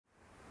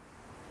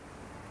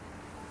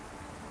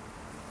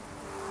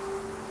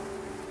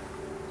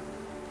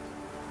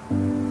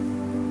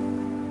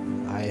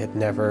I'd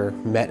never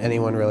met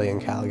anyone really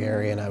in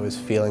Calgary, and I was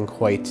feeling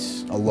quite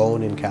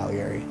alone in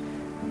Calgary.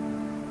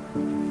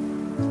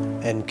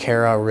 And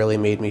Kara really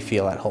made me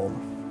feel at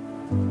home.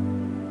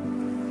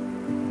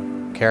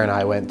 Kara and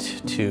I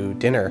went to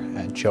dinner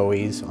at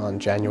Joey's on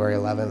January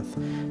 11th,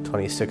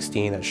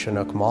 2016 at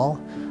Chinook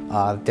Mall.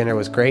 Dinner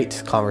was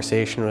great,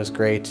 conversation was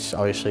great.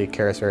 Obviously,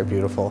 Kara's very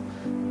beautiful.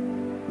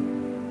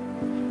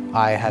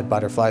 I had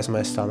butterflies in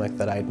my stomach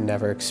that I'd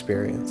never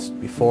experienced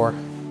before.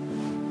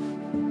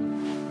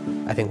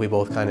 I think we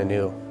both kind of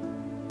knew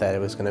that it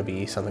was going to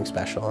be something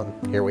special,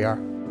 and here we are.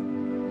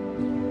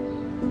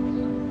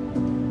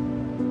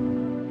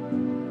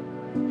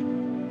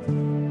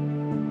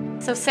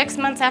 So 6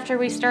 months after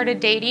we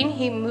started dating,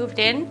 he moved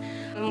in,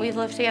 and we've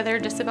lived together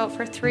just about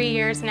for 3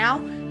 years now.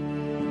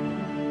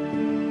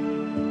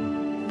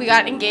 We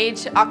got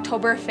engaged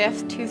October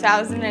 5th,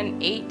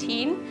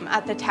 2018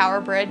 at the Tower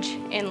Bridge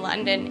in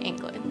London,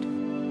 England.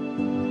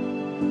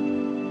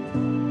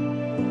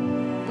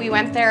 We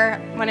went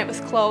there when it was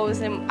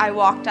closed, and I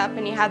walked up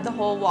and he had the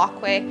whole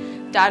walkway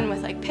done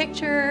with like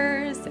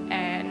pictures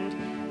and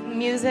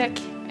music.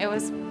 It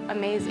was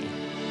amazing.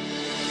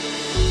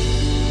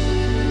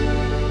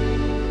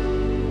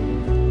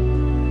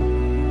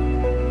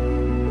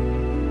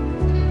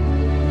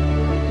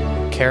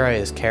 Kara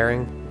is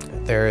caring.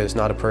 There is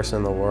not a person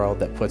in the world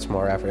that puts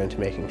more effort into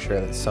making sure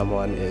that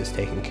someone is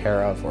taken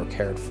care of or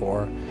cared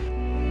for.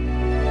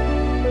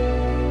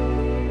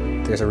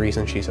 There's a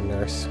reason she's a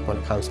nurse. When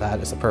it comes to that,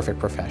 it's the perfect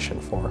profession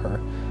for her.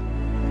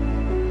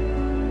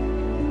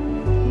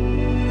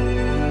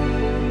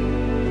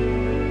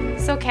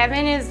 So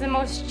Kevin is the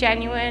most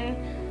genuine,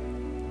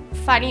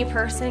 funny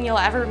person you'll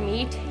ever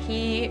meet.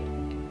 He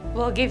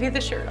will give you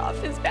the shirt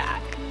off his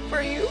back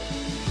for you.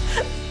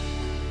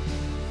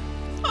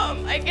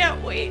 I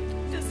can't wait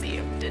to see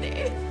him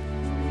today.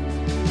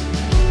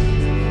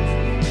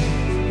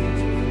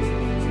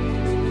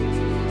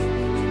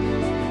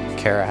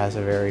 Kara has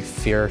a very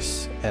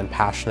fierce and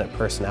passionate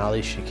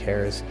personality. She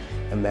cares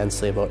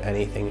immensely about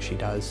anything she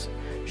does.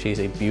 She's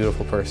a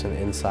beautiful person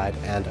inside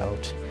and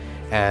out,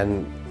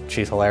 and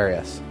she's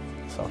hilarious.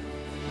 So.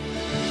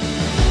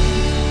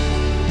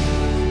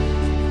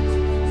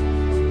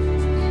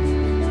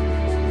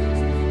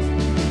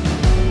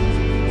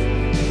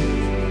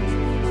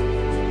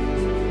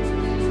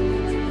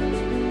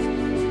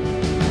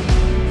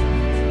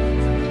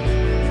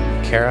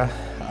 Kara,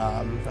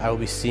 I will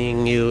be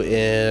seeing you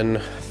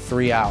in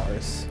 3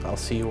 hours. I'll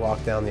see you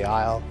walk down the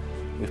aisle.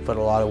 We've put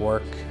a lot of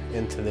work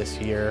into this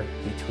year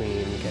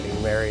between getting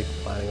married,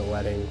 planning a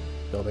wedding,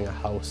 building a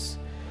house.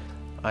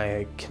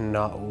 I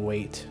cannot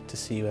wait to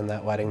see you in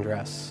that wedding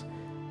dress.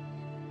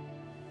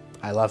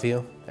 I love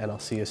you, and I'll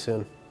see you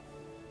soon.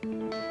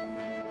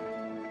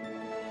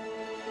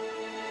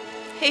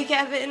 Hey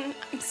Kevin,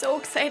 I'm so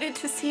excited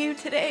to see you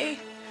today.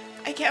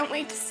 I can't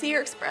wait to see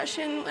your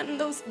expression when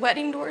those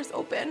wedding doors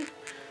open.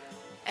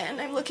 And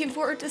I'm looking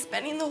forward to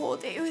spending the whole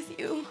day with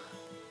you.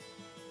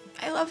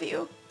 I love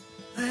you.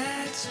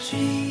 Let's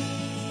dream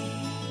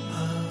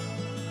of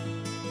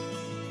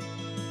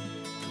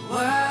the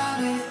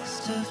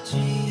wildest of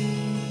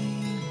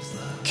dreams.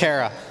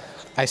 Kara,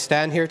 I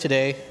stand here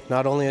today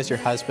not only as your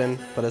husband,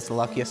 but as the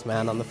luckiest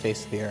man on the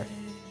face of the earth.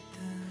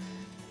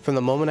 From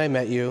the moment I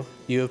met you,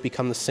 you have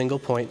become the single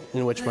point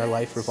in which my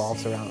life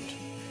revolves around.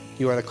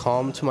 You are the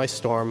calm to my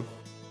storm,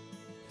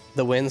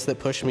 the winds that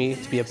push me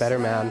to be a better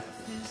man,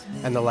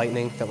 and the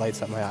lightning that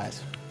lights up my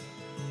eyes.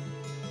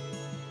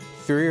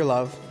 Through your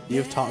love, you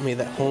have taught me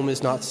that home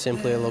is not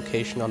simply a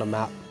location on a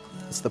map.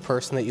 It's the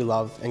person that you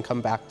love and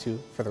come back to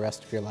for the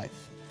rest of your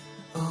life.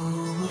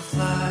 Oh, we'll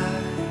fly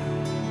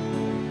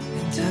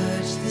and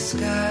touch the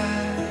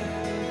sky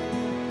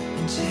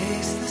and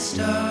chase the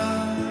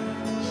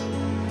stars.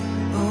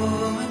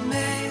 Oh, and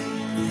make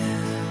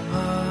them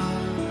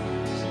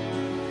ours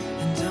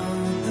and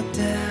don't look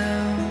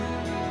down.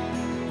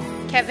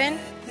 Kevin,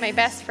 my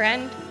best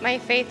friend, my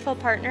faithful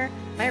partner,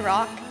 my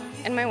rock,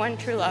 and my one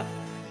true love.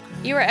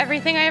 You are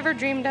everything I ever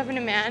dreamed of in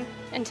a man,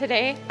 and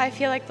today I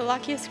feel like the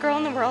luckiest girl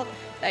in the world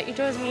that you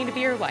chose me to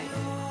be your wife.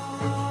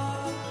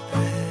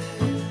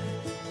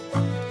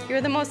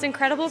 You're the most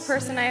incredible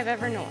person I have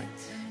ever known.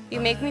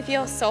 You make me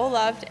feel so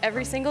loved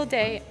every single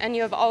day, and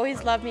you have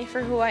always loved me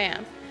for who I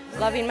am,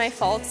 loving my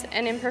faults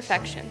and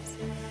imperfections.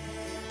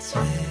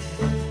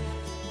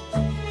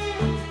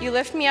 You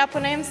lift me up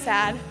when I am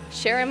sad,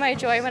 share in my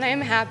joy when I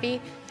am happy,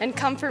 and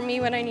comfort me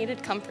when I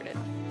needed comforted.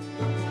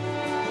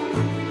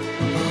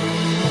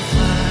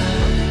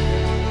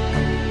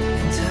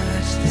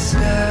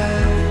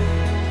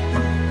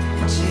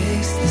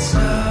 Chase the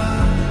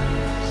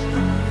stars,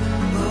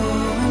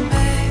 oh, and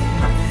make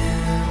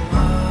them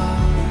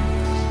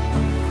ours,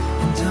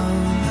 and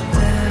don't look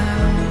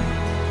down,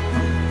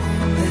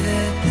 won't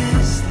let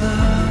this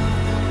love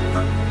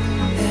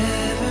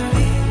ever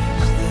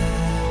reach the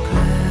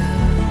ground.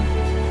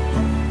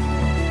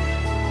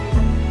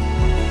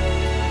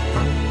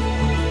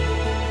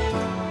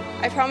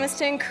 I promise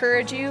to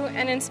encourage you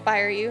and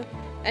inspire you,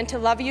 and to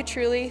love you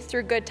truly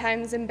through good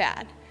times and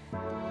bad.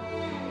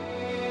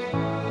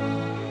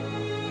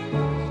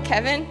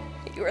 Kevin,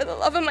 you are the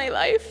love of my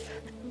life,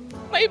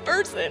 my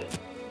person.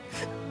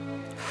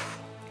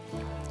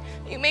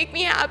 You make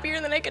me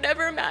happier than I could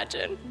ever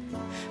imagine.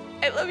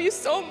 I love you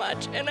so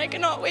much, and I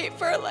cannot wait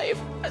for our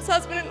life as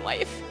husband and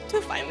wife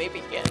to finally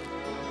begin.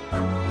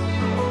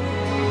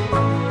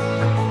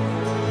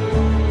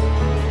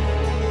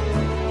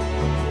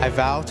 I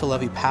vow to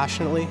love you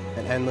passionately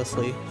and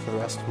endlessly for the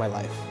rest of my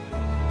life.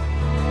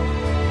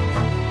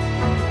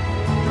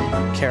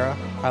 Kara,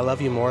 I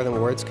love you more than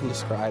words can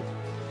describe.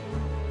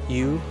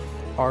 You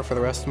are for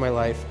the rest of my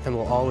life and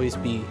will always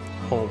be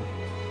home.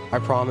 I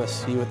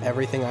promise you with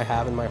everything I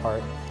have in my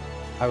heart,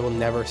 I will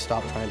never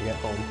stop trying to get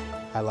home.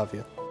 I love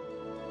you.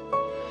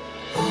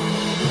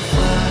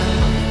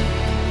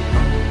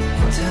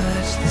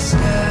 Touch the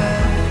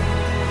sky,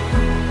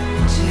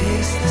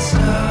 chase the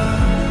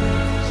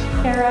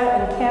stars. Kara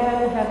and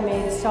Kevin have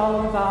made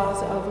solemn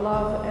vows of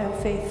love and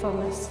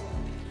faithfulness.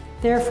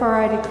 Therefore,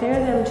 I declare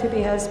them to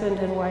be husband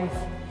and wife.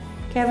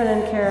 Kevin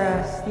and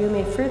Kara, you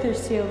may further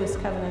seal this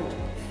covenant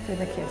with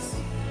a kiss.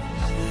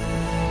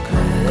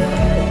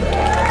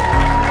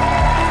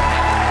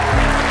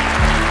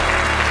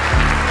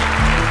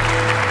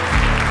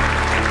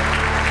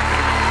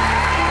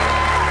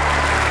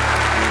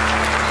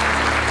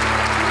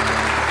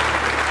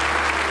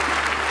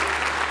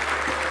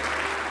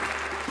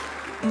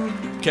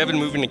 Kevin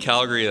moving to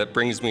Calgary, that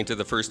brings me to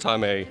the first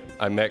time I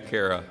met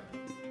Kara.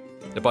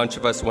 A bunch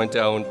of us went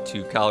down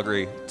to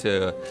Calgary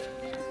to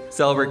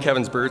celebrate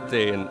Kevin's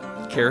birthday, and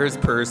Kara's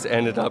purse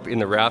ended up in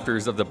the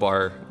rafters of the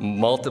bar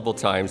multiple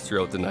times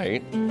throughout the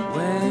night.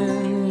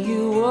 When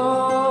you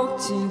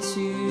walked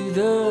into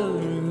the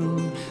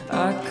room,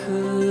 I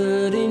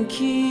couldn't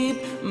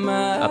keep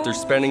my... After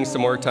spending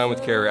some more time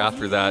with Kara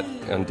after that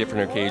on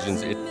different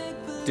occasions, it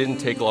didn't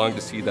take long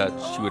to see that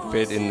she would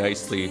fit in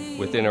nicely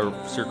within our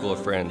circle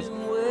of friends.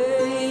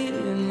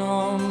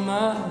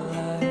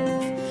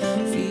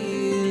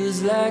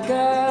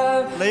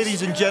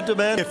 Ladies and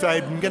gentlemen, if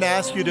I'm going to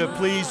ask you to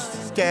please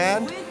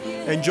stand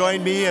and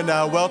join me in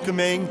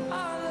welcoming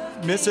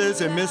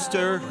Mrs. and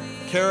Mr.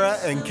 Kara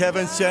and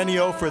Kevin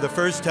Senio for the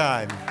first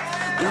time.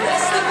 The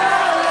rest of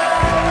our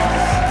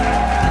lives.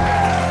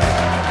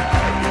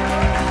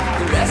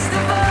 The rest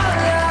of our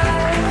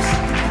lives.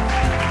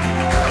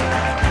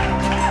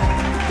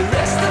 The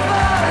rest of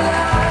our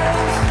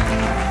lives.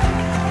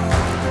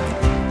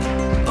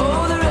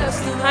 Oh, the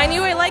rest of our lives. I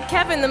knew I liked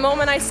Kevin the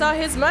moment I saw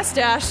his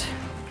mustache.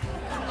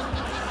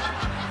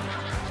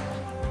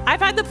 I've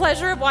had the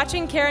pleasure of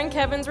watching Kara and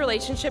Kevin's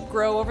relationship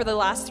grow over the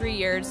last 3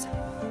 years.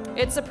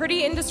 It's a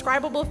pretty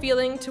indescribable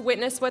feeling to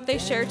witness what they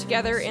share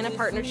together in a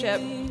partnership.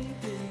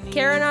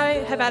 Kara and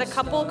I have had a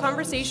couple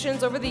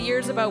conversations over the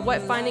years about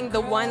what finding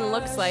the one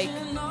looks like.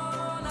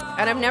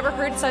 And I've never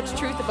heard such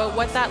truth about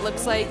what that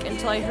looks like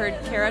until I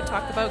heard Kara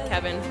talk about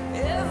Kevin.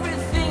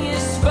 Everything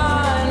is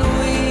fine,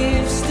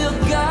 we've still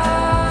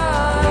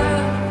got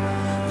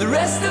the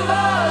rest of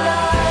our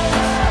lives.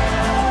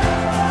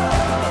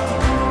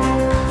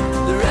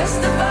 The rest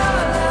of our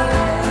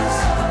lives.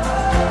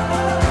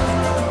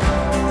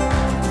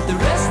 The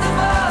rest of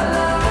our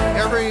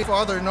lives. Every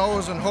father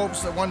knows and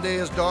hopes that one day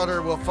his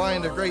daughter will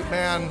find a great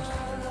man,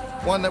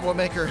 one that will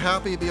make her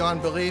happy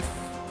beyond belief.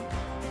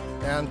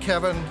 And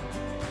Kevin,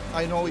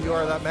 I know you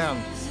are that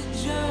man.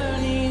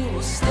 Journey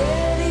will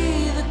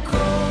steady the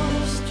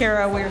course.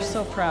 Kara, we're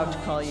so proud to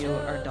call you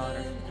our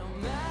daughter.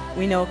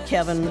 We know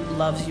Kevin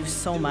loves you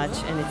so much,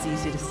 and it's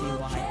easy to see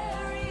why.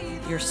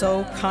 You're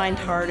so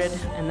kind-hearted,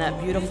 and that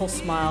beautiful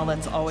smile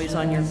that's always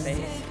on your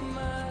face,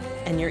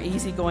 and your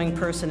easygoing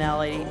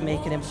personality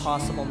make it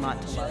impossible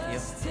not to love you.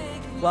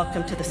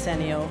 Welcome to the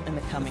Senio and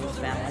the Cummings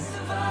family.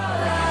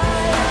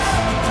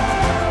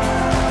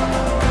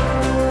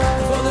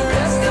 For the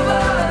rest of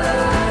our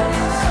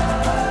lives.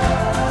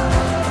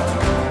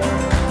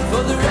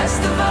 For the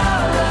rest of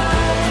our lives.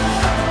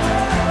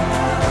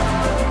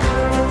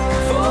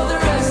 For the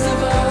rest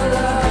of our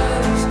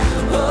lives.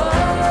 Oh.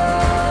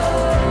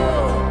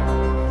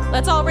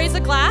 Let's all raise a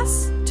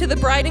glass to the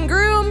bride and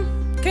groom.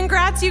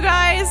 Congrats, you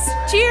guys.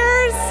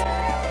 Cheers.